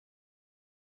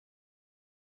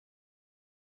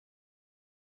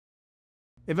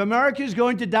If America is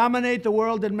going to dominate the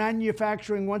world in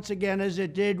manufacturing once again, as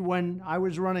it did when I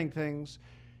was running things,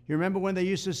 you remember when they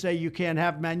used to say you can't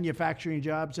have manufacturing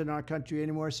jobs in our country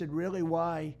anymore? I said, really,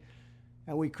 why?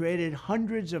 And we created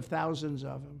hundreds of thousands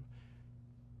of them.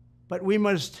 But we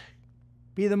must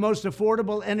be the most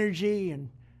affordable energy and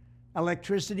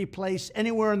electricity place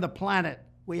anywhere on the planet.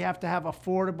 We have to have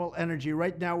affordable energy.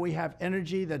 Right now we have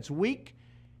energy that's weak,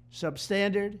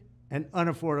 substandard, and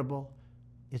unaffordable.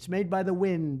 It's made by the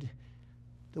wind.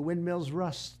 The windmills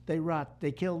rust, they rot,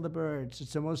 they kill the birds.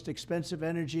 It's the most expensive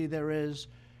energy there is.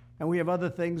 And we have other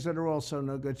things that are also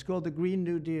no good. It's called the Green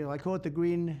New Deal. I call it the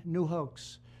Green New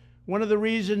Hoax. One of the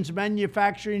reasons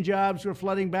manufacturing jobs were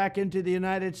flooding back into the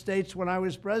United States when I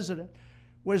was president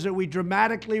was that we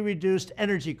dramatically reduced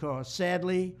energy costs.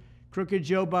 Sadly, crooked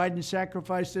Joe Biden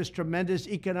sacrificed this tremendous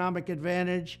economic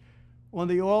advantage on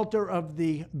the altar of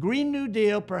the Green New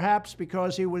Deal, perhaps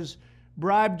because he was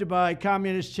bribed by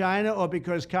Communist China or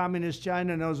because Communist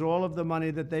China knows all of the money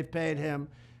that they've paid him.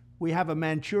 We have a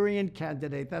Manchurian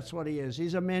candidate. That's what he is.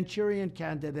 He's a Manchurian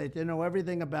candidate. They know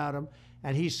everything about him,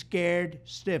 and he's scared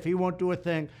stiff. He won't do a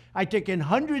thing. I take in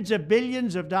hundreds of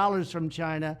billions of dollars from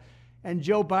China, and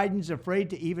Joe Biden's afraid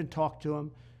to even talk to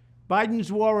him.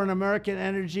 Biden's war on American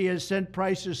energy has sent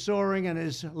prices soaring, and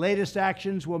his latest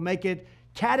actions will make it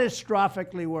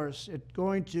catastrophically worse. It's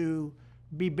going to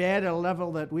be bad at a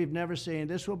level that we've never seen.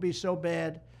 This will be so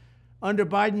bad. Under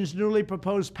Biden's newly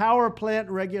proposed power plant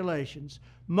regulations,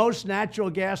 most natural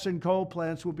gas and coal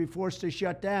plants will be forced to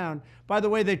shut down. By the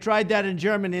way, they tried that in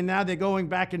Germany, and now they're going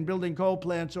back and building coal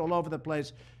plants all over the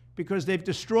place because they've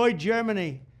destroyed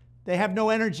Germany. They have no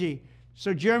energy.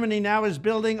 So Germany now is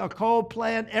building a coal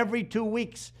plant every 2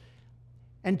 weeks.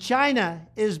 And China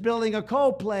is building a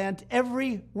coal plant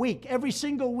every week, every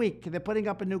single week. They're putting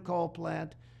up a new coal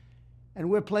plant. And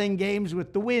we're playing games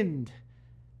with the wind.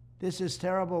 This is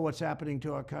terrible what's happening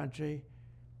to our country.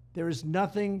 There is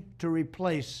nothing to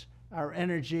replace our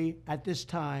energy at this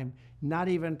time, not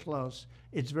even close.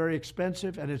 It's very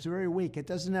expensive and it's very weak. It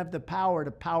doesn't have the power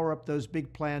to power up those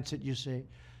big plants that you see.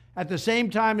 At the same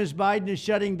time as Biden is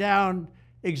shutting down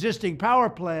existing power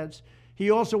plants,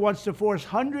 he also wants to force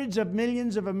hundreds of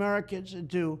millions of Americans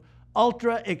into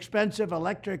ultra expensive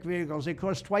electric vehicles. They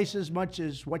cost twice as much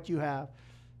as what you have.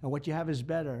 And what you have is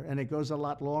better, and it goes a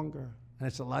lot longer, and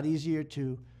it's a lot easier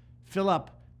to fill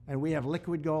up. And we have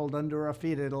liquid gold under our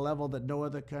feet at a level that no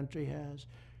other country has.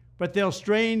 But they'll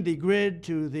strain the grid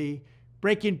to the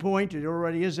breaking point. It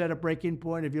already is at a breaking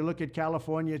point. If you look at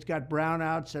California, it's got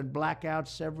brownouts and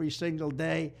blackouts every single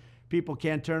day. People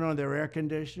can't turn on their air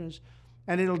conditioners.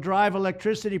 And it'll drive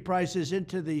electricity prices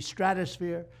into the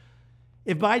stratosphere.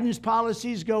 If Biden's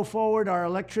policies go forward, our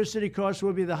electricity costs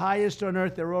will be the highest on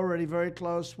earth. They're already very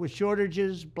close. With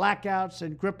shortages, blackouts,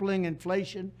 and crippling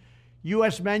inflation,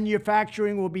 U.S.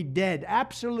 manufacturing will be dead,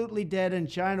 absolutely dead, and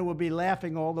China will be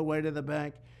laughing all the way to the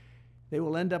bank. They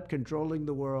will end up controlling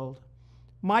the world.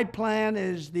 My plan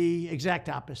is the exact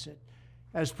opposite.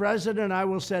 As president, I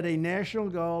will set a national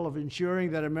goal of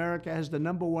ensuring that America has the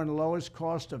 #1 lowest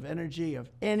cost of energy of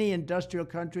any industrial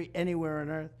country anywhere on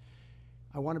earth.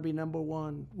 I want to be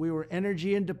 #1. We were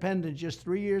energy independent just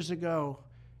 3 years ago,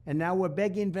 and now we're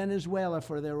begging Venezuela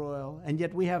for their oil, and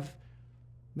yet we have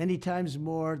many times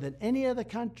more than any other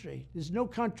country. There's no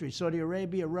country, Saudi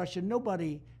Arabia, Russia,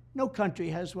 nobody, no country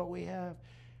has what we have.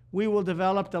 We will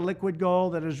develop the liquid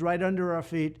gold that is right under our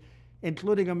feet,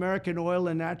 including American oil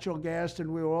and natural gas,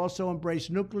 and we will also embrace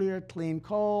nuclear, clean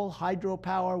coal,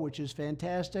 hydropower, which is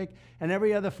fantastic, and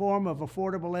every other form of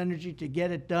affordable energy to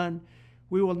get it done.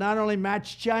 We will not only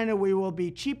match China, we will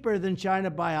be cheaper than China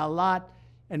by a lot,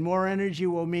 and more energy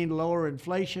will mean lower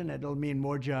inflation, and it'll mean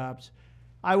more jobs.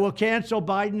 I will cancel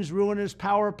Biden's ruinous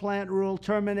power plant rule,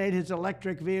 terminate his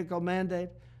electric vehicle mandate.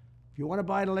 If you want to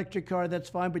buy an electric car, that's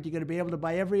fine, but you're going to be able to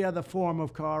buy every other form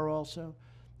of car also,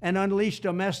 and unleash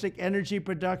domestic energy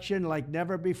production like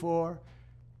never before.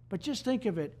 But just think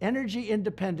of it, energy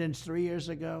independence 3 years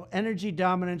ago, energy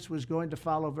dominance was going to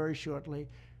follow very shortly.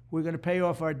 We're going to pay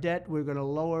off our debt. We're going to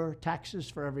lower taxes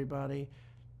for everybody.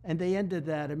 And they ended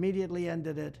that, immediately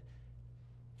ended it.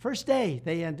 First day,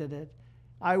 they ended it.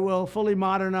 I will fully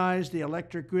modernize the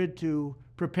electric grid to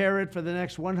prepare it for the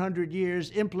next 100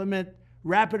 years, implement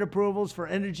rapid approvals for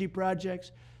energy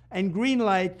projects, and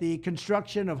greenlight the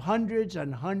construction of hundreds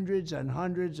and hundreds and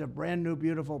hundreds of brand new,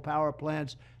 beautiful power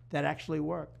plants that actually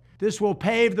work. This will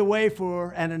pave the way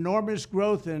for an enormous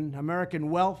growth in American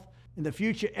wealth. In the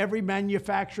future, every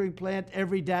manufacturing plant,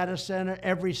 every data center,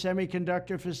 every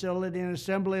semiconductor facility and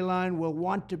assembly line will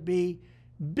want to be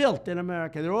built in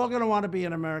America. They're all going to want to be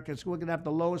in America. So we're going to have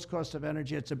the lowest cost of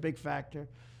energy. It's a big factor.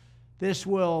 This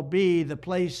will be the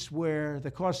place where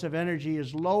the cost of energy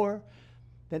is lower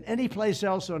than any place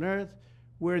else on earth,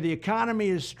 where the economy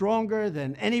is stronger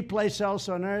than any place else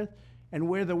on earth, and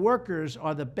where the workers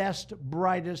are the best,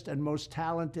 brightest, and most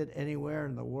talented anywhere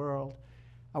in the world.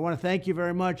 I want to thank you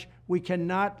very much. We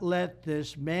cannot let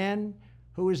this man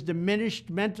who is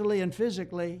diminished mentally and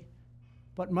physically,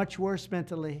 but much worse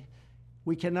mentally,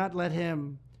 we cannot let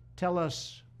him tell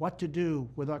us what to do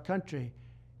with our country.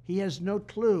 He has no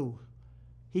clue.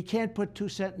 He can't put two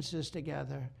sentences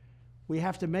together. We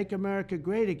have to make America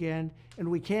great again,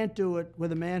 and we can't do it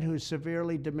with a man who's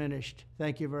severely diminished.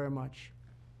 Thank you very much.